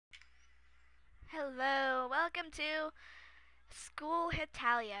Hello, welcome to School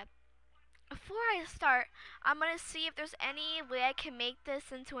Hetalia. Before I start, I'm gonna see if there's any way I can make this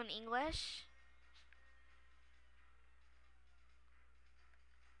into an English.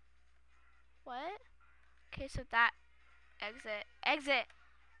 What? Okay, so that exit.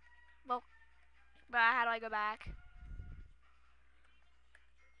 Well, how do I go back?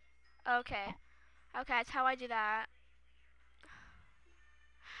 Okay, that's how I do that.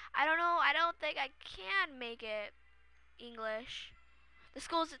 I don't know. I don't think I can make it English.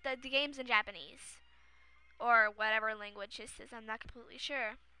 The game's in Japanese or whatever language this is. I'm not completely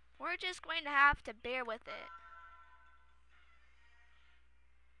sure. We're just going to have to bear with it.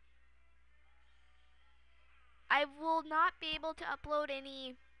 I will not be able to upload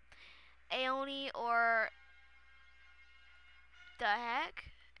any Aoni or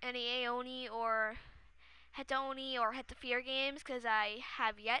any Aoni or Hetoni or Hetafear games because I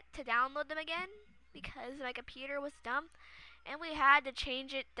have yet to download them again because my computer was dumb and we had to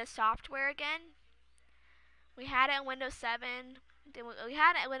change the software again. We had it in Windows 7. We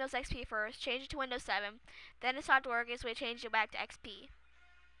had it in Windows XP first, changed it to Windows 7, then it stopped working, so we changed it back to XP.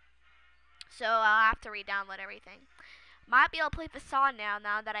 So I'll have to re-download everything. Might be able to play Facade now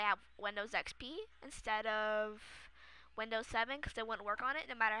that I have Windows XP instead of Windows 7 because it wouldn't work on it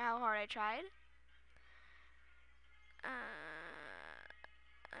no matter how hard I tried.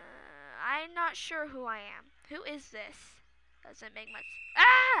 I'm not sure who I am. Who is this? Doesn't make much.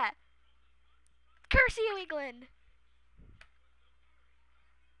 Ah! Curse you, England!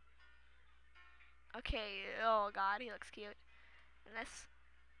 Okay, oh god, he looks cute. And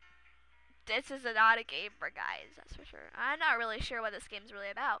this is not a game for guys, that's for sure. I'm not really sure what this game's really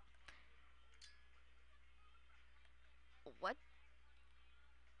about. What?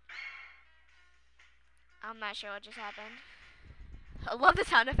 I'm not sure what just happened. I love the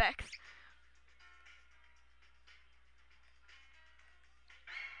sound effects.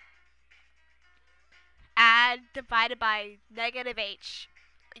 Add divided by negative h.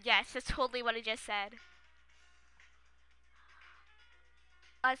 Yes, that's totally what I just said.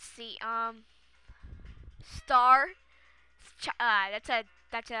 Let's see. Star. That's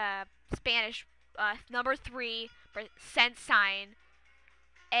a Spanish number 3 for cent sign.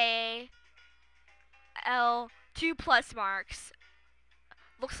 A L 2 plus marks.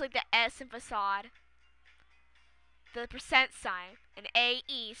 Looks like the S in Facade. The percent sign. An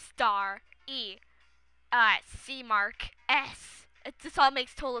AE star E. C mark S. This all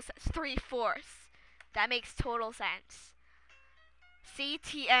makes total sense. 3/4. That makes total sense.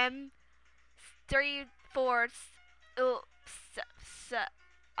 CTM 3/4.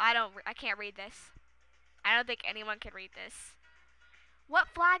 I can't read this. I don't think anyone can read this. What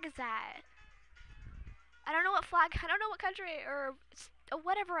flag is that? I don't know what flag. I don't know what country or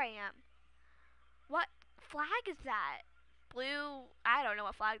whatever I am. What flag is that? Blue. I don't know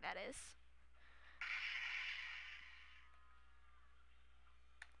what flag that is.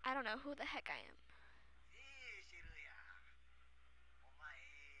 I don't know who the heck I am.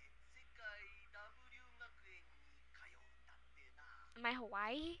 Am I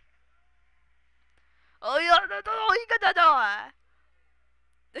Hawaii? Oh,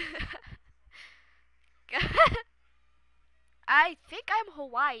 I think I'm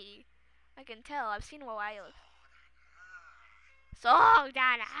Hawaii. I can tell. I've seen Hawaii. So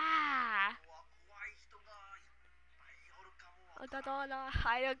Dana.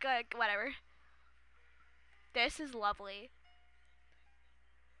 I don't good. Whatever. This is lovely.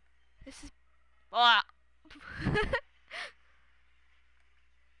 This is.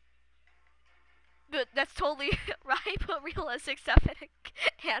 But that's totally right. Put realistic stuff in an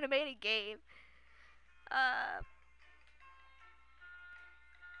animated game. I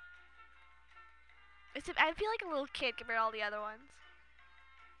feel like a little kid compared to all the other ones.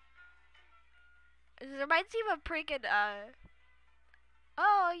 It reminds me of a freaking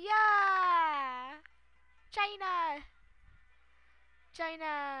Oh yeah, China.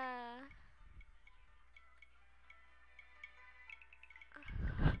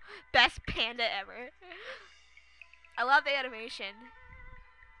 Best panda ever. I love the animation.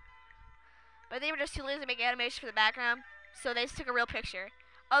 But they were just too lazy to make animation for the background, so they just took a real picture.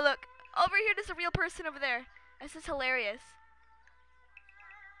 Oh look, over here there's a real person over there. This is hilarious.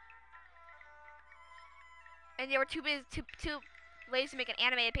 And they were too lazy to make an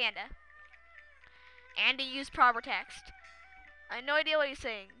animated panda. And to use proper text. I have no idea what he's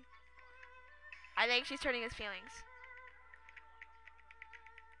saying. I think she's turning his feelings.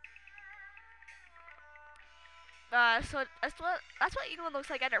 So that's what England looks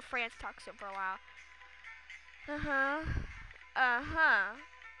like after France talks to him for a while.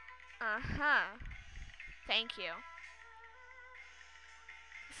 Thank you.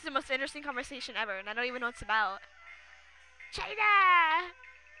 This is the most interesting conversation ever, and I don't even know what it's about. China!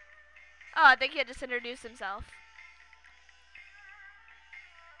 Oh, I think he had just introduced himself.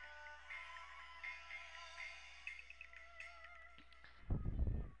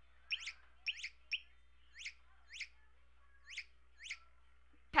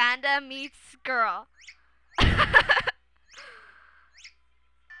 Panda meets girl.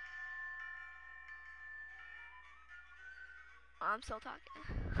 Oh, I'm still talking.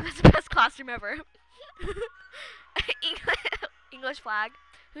 That's the best classroom ever. English flag.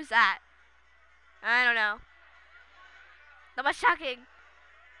 Who's that? I don't know. So much talking.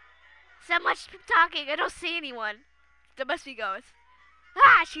 So much talking. I don't see anyone. There must be ghosts.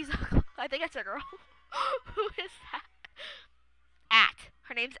 Ah, she's. I think it's a girl. Who is that? At.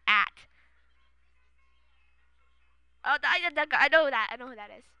 Her name's At. Oh, I know that. I know who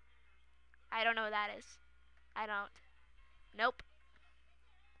that is. I don't know who that is. I don't. Nope.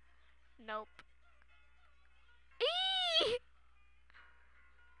 Nope. Eee!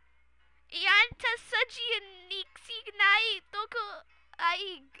 Yanta Saji Nixi Nai Toku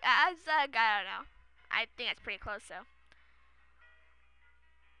I don't know. I think that's pretty close though.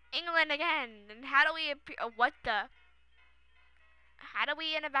 England again. And how do we appear? What the? How do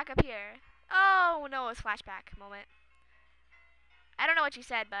we end up back up here? Oh no, it's flashback moment. I don't know what you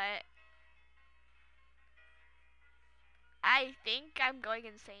said, but I think I'm going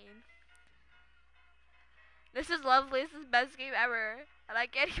insane. This is lovely. This is the best game ever. And I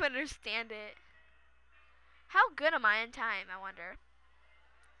can't even understand it. How good am I in time, I wonder?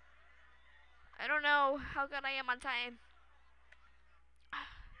 I don't know how good I am on time.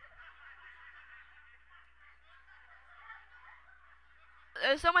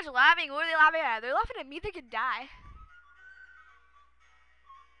 There's so much laughing. What are they laughing at? They're laughing at me. They could die.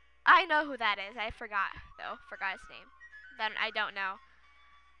 I know who that is. I forgot, though. Forgot his name. Then I don't know.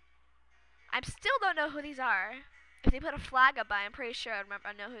 I still don't know who these are. If they put a flag up by, I'm pretty sure I'd remember.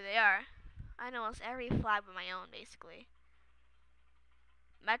 I know who they are. I know almost every flag but my own, basically.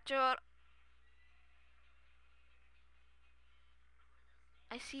 Metro.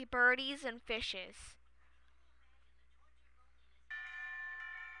 I see birdies and fishes.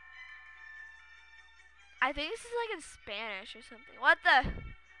 I think this is like in Spanish or something. What the?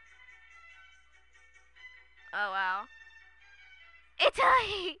 Oh, wow.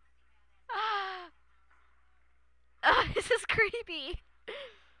 Italy! Oh, this is creepy.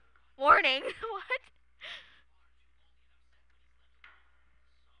 Warning. What?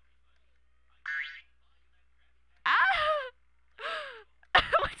 Ah!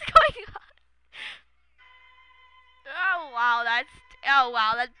 What's going on? Oh wow,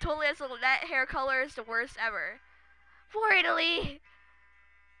 that totally has that hair color is the worst ever. For Italy.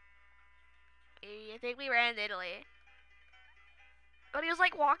 I think we ran to Italy. But he was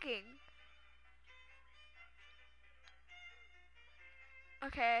like walking.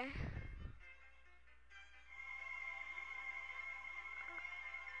 Okay.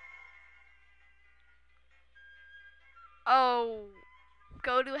 Oh,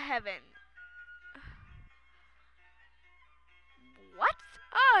 go to heaven. What?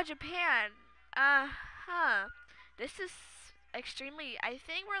 Oh, Japan. Huh. This is extremely. I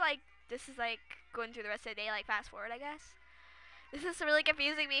think we're like. This is like going through the rest of the day, like fast forward, I guess. This is really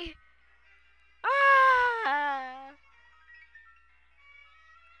confusing me. Ah!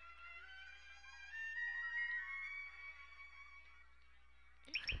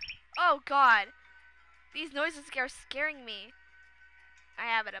 Oh God. These noises are scaring me. I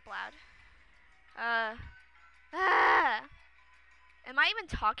have it up loud. Ah. Am I even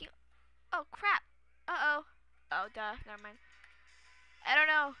talking? Oh crap. Uh-oh. Oh, duh. Never mind. I don't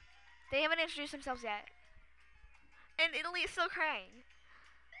know. They haven't introduced themselves yet. And Italy is still crying.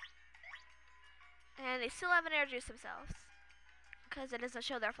 And they still haven't introduced themselves. Because it doesn't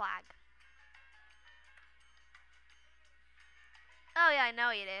show their flag. Oh yeah, I know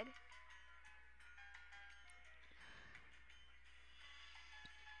you did.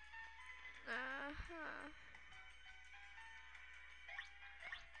 Uh-huh.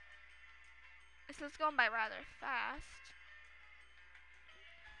 This is going by rather fast.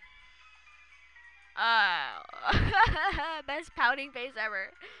 Oh. Best pouting face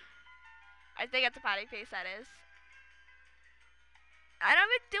ever. I think it's a pouting face, that is. I don't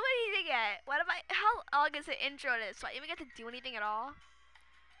even do anything yet. What am I? How long is the intro to this? So I even get to do anything at all?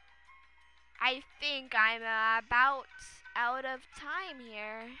 I think I'm about out of time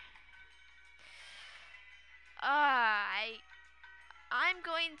here. I'm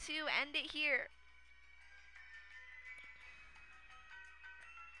going to end it here.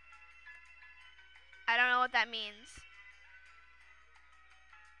 I don't know what what that means.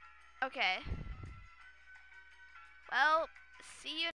 Okay. Well, see you